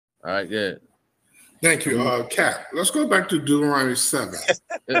All right, yeah. Thank you, Cap. Let's go back to Deuteronomy 7.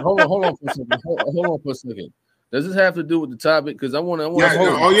 Hold on for a second. Hold on for a second. Does this have to do with the topic? Because I want to. Yeah,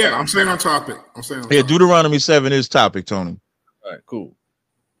 no, yeah, I'm saying on topic. Yeah, Deuteronomy 7 is topic, Tony. All right, cool.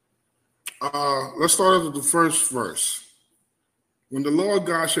 Let's start off with the first verse. When the Lord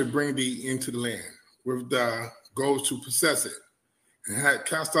God shall bring thee into the land, with thy goals to possess it, and had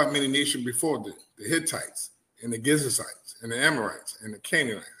cast out many nations before thee, the Hittites, and the Gizezites, and the Amorites, and the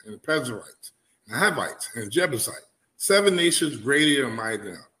Canaanites, and the Perizzites, and the Hivites, and the Jebusites, 7 nations greater and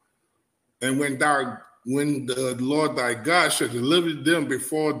mightier. And when the Lord thy God shall deliver them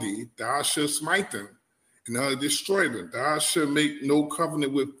before thee, thou shalt smite them, and thou destroy them. Thou shalt make no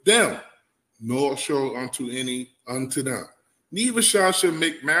covenant with them, nor show unto them. Neither shall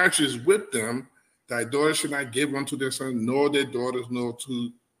make marriages with them. Thy daughters shall not give unto their sons, nor their daughters, nor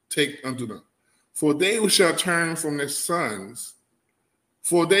to take unto them. For they shall turn from their sons,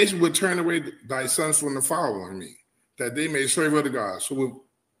 for they will turn away thy sons from the following me, that they may serve other gods. So will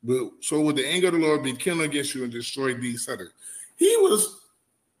the anger of the Lord be kindled against you and destroy these cities.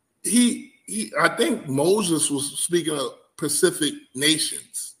 I think Moses was speaking of Pacific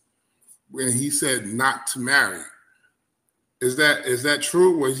nations when he said not to marry. Is that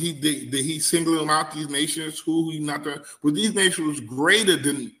true? Did he single them out, these nations? Who he not to? Well, these nations was greater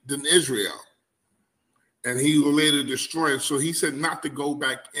than Israel, and he will later destroy it. So he said not to go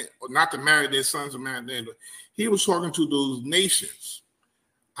back in, or not to marry their sons or marry them. He was talking to those nations.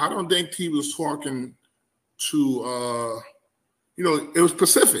 I don't think he was talking to it was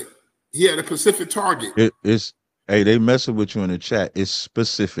Pacific. He had a Pacific target. Hey, they messing with you in the chat. It's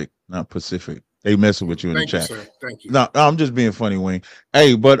specific, not Pacific. They messing with you in the chat. Sir. Thank you. No, I'm just being funny, Wayne.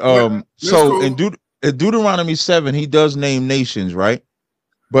 Hey, but so in Deuteronomy 7, he does name nations, right?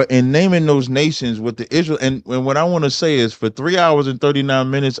 But in naming those nations with the Israel, and what I want to say is, for 3 hours and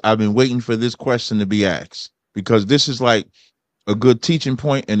 39 minutes, I've been waiting for this question to be asked, because this is like a good teaching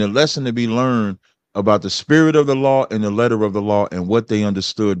point and a lesson to be learned about the spirit of the law and the letter of the law and what they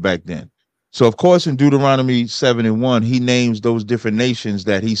understood back then. So, of course, in Deuteronomy 7:1, he names those different nations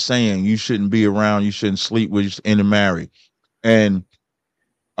that he's saying you shouldn't be around, you shouldn't sleep with, and marry. And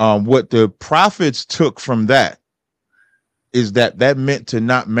what the prophets took from that is that meant to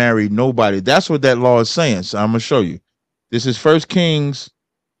not marry nobody. That's what that law is saying. So I'm going to show you. This is 1 Kings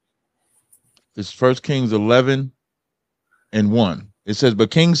 11:1. It says,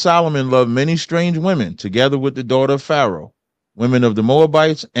 but King Solomon loved many strange women, together with the daughter of Pharaoh, women of the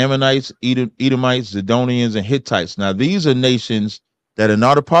Moabites, Ammonites, Edomites, Zidonians, and Hittites. Now, these are nations that are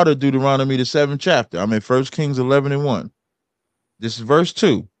not a part of Deuteronomy, the 7th chapter. I'm in 1 Kings 11:1. This is verse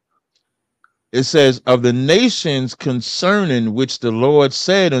 2. It says, of the nations concerning which the Lord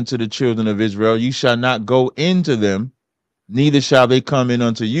said unto the children of Israel, you shall not go into them, neither shall they come in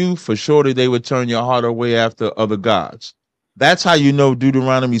unto you, for surely they would turn your heart away after other gods. That's how you know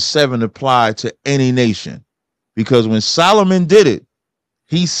Deuteronomy 7 applied to any nation. Because when Solomon did it,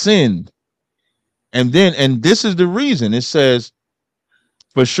 he sinned. And this is the reason. It says,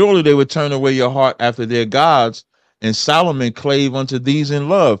 for surely they would turn away your heart after their gods, and Solomon clave unto these in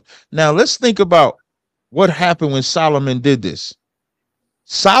love. Now let's think about what happened when Solomon did this.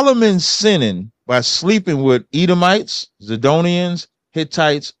 Solomon sinning by sleeping with Edomites, Zidonians,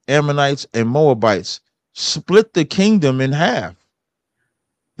 Hittites, Ammonites, and Moabites split the kingdom in half.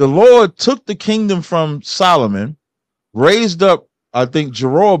 The Lord took the kingdom from Solomon, raised up, I think,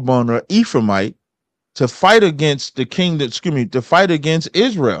 Jeroboam or Ephraimite to fight against the kingdom, to fight against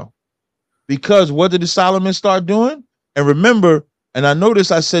Israel. Because what did Solomon start doing? And remember, and I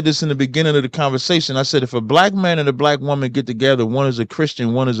noticed I said this in the beginning of the conversation, I said, if a black man and a black woman get together, one is a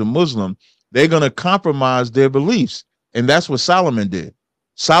Christian, one is a Muslim, they're going to compromise their beliefs. And that's what Solomon did.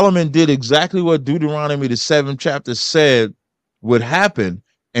 Solomon did exactly what Deuteronomy, the 7th chapter, said would happen.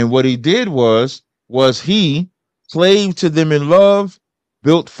 And what he did was he clave to them in love,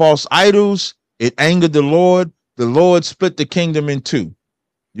 built false idols. It angered the Lord. The Lord split the kingdom in two.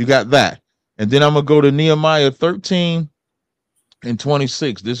 You got that. And then I'm going to go to Nehemiah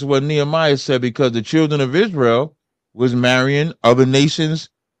 13:26. This is what Nehemiah said, because the children of Israel was marrying other nations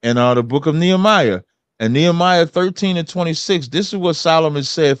in the book of Nehemiah. And Nehemiah 13:26, this is what Solomon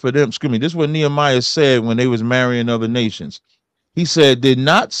said for them. This is what Nehemiah said when they was marrying other nations. He said, did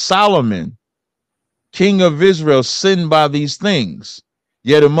not Solomon, king of Israel, sin by these things?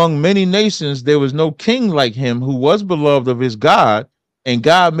 Yet among many nations there was no king like him, who was beloved of his God, and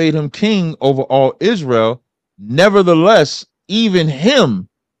God made him king over all Israel. Nevertheless, even him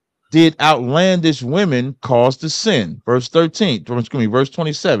did outlandish women cause to sin. Verse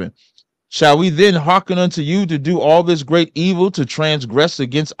 27. Shall we then hearken unto you to do all this great evil, to transgress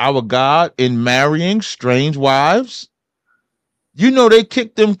against our God in marrying strange wives? You know they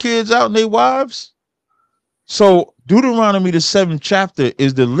kicked them kids out and they wives. So Deuteronomy, the 7th chapter,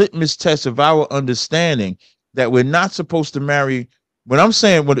 is the litmus test of our understanding that we're not supposed to marry. When I'm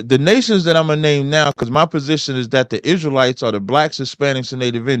saying the nations that I'm going to name now, because my position is that the Israelites are the blacks, Hispanics, and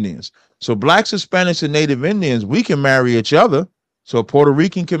Native Indians. So blacks, Hispanics, and Native Indians, we can marry each other. So a Puerto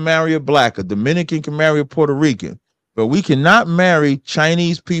Rican can marry a black, a Dominican can marry a Puerto Rican, but we cannot marry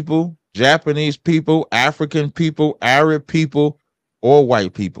Chinese people, Japanese people, African people, Arab people, or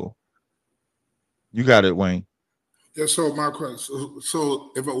white people. You got it, Wayne. Yeah, so my question, so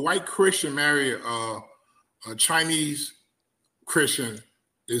if a white Christian marry a Chinese Christian,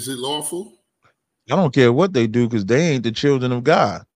 is it lawful? I don't care what they do because they ain't the children of God.